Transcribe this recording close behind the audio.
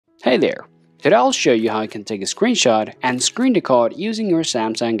Hey there! Today I'll show you how you can take a screenshot and screen record using your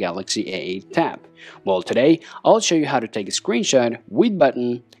Samsung Galaxy A8 tab. Well, today I'll show you how to take a screenshot with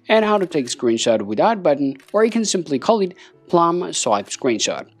button and how to take a screenshot without button, or you can simply call it plum swipe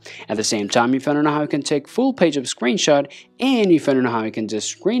screenshot. At the same time, if you don't know how you can take full page of screenshot and if you don't know how you can just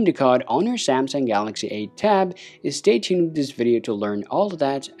screen record on your Samsung Galaxy A8 tab, stay tuned with this video to learn all of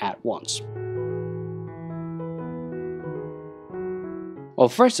that at once. Well,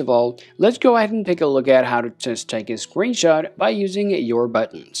 first of all, let's go ahead and take a look at how to just take a screenshot by using your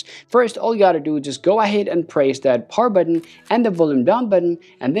buttons. First, all you gotta do is just go ahead and press that power button and the volume down button,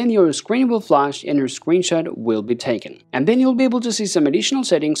 and then your screen will flash and your screenshot will be taken. And then you'll be able to see some additional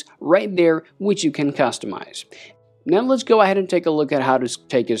settings right there which you can customize. Now let's go ahead and take a look at how to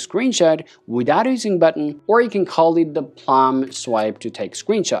take a screenshot without using button, or you can call it the plum swipe to take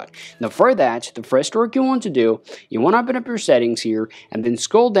screenshot. Now for that, the first work you want to do, you want to open up your settings here and then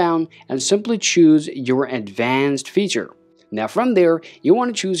scroll down and simply choose your advanced feature. Now from there, you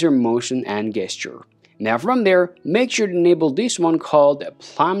want to choose your motion and gesture. Now from there, make sure to enable this one called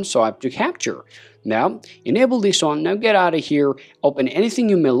plum swipe to capture. Now enable this one, now get out of here, open anything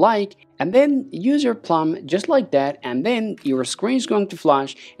you may like, and then use your plum just like that, and then your screen is going to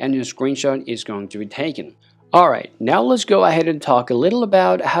flash and your screenshot is going to be taken. Alright, now let's go ahead and talk a little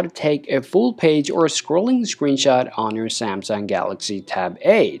about how to take a full page or a scrolling screenshot on your Samsung Galaxy Tab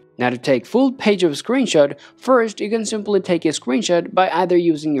 8. Now to take full page of screenshot, first you can simply take a screenshot by either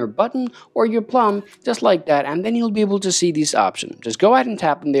using your button or your plum just like that, and then you'll be able to see this option. Just go ahead and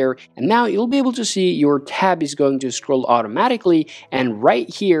tap in there, and now you'll be able to see your tab is going to scroll automatically, and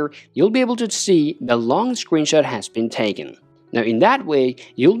right here you'll be able to see the long screenshot has been taken. Now in that way,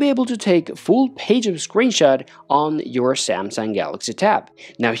 you'll be able to take full page of screenshot on your Samsung Galaxy Tab.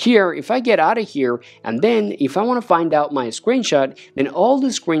 Now here, if I get out of here, and then if I want to find out my screenshot, then all the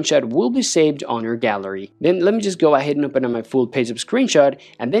screenshot will be saved on your gallery. Then let me just go ahead and open up my full page of screenshot,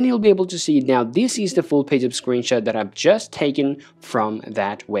 and then you'll be able to see now this is the full page of screenshot that I've just taken from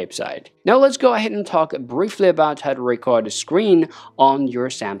that website. Now let's go ahead and talk briefly about how to record a screen on your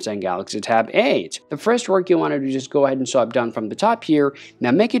Samsung Galaxy Tab 8. The first work you want to do is just go ahead and swipe down from the top here,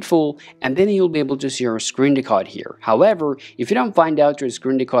 now make it full, and then you'll be able to see your screen record here. However, if you don't find out your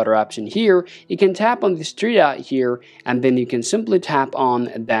screen recorder option here, you can tap on this three dot here, and then you can simply tap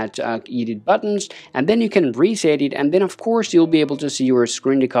on that edit buttons, and then you can reset it, and then of course you'll be able to see your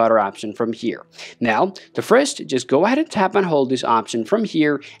screen recorder option from here. Now, the first, just go ahead and tap and hold this option from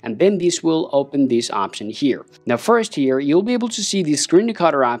here, and then this will open this option here. Now first here, you'll be able to see the screen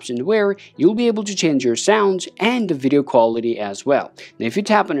recorder option where you'll be able to change your sounds and the video quality as well. Now if you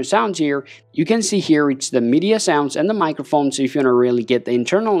tap on your sounds here, you can see here it's the media sounds and the microphone. So if you want to really get the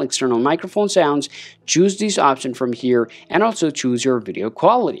internal and external microphone sounds, choose this option from here, and also choose your video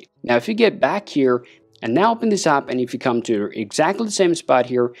quality. Now if you get back here and now open this up, and if you come to exactly the same spot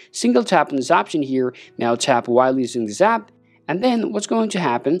here, single tap on this option here, now tap while using this app, and then what's going to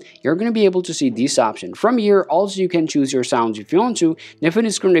happen, you're going to be able to see this option. From here, also you can choose your sounds if you want to. Now if you need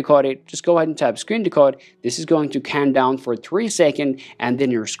to screen record it, just go ahead and tap screen record. This is going to count down for 3 seconds, and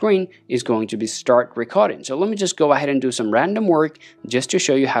then your screen is going to be start recording. So let me just go ahead and do some random work just to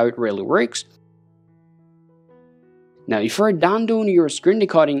show you how it really works. Now, if you're done doing your screen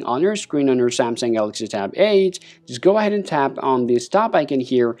recording on your screen on your Samsung Galaxy Tab 8, just go ahead and tap on this top icon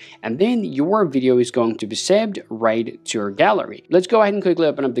here, and then your video is going to be saved right to your gallery. Let's go ahead and quickly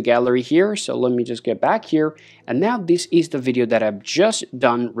open up the gallery here. So let me just get back here, and now this is the video that I've just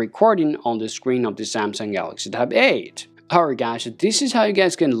done recording on the screen of the Samsung Galaxy Tab 8. Alright guys, so this is how you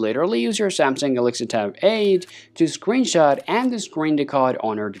guys can literally use your Samsung Galaxy Tab 8 to screenshot and the screen record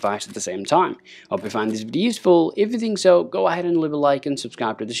on your device at the same time. Hope you find this video useful. If you think so, go ahead and leave a like and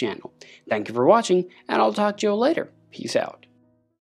subscribe to the channel. Thank you for watching, and I'll talk to you later. Peace out.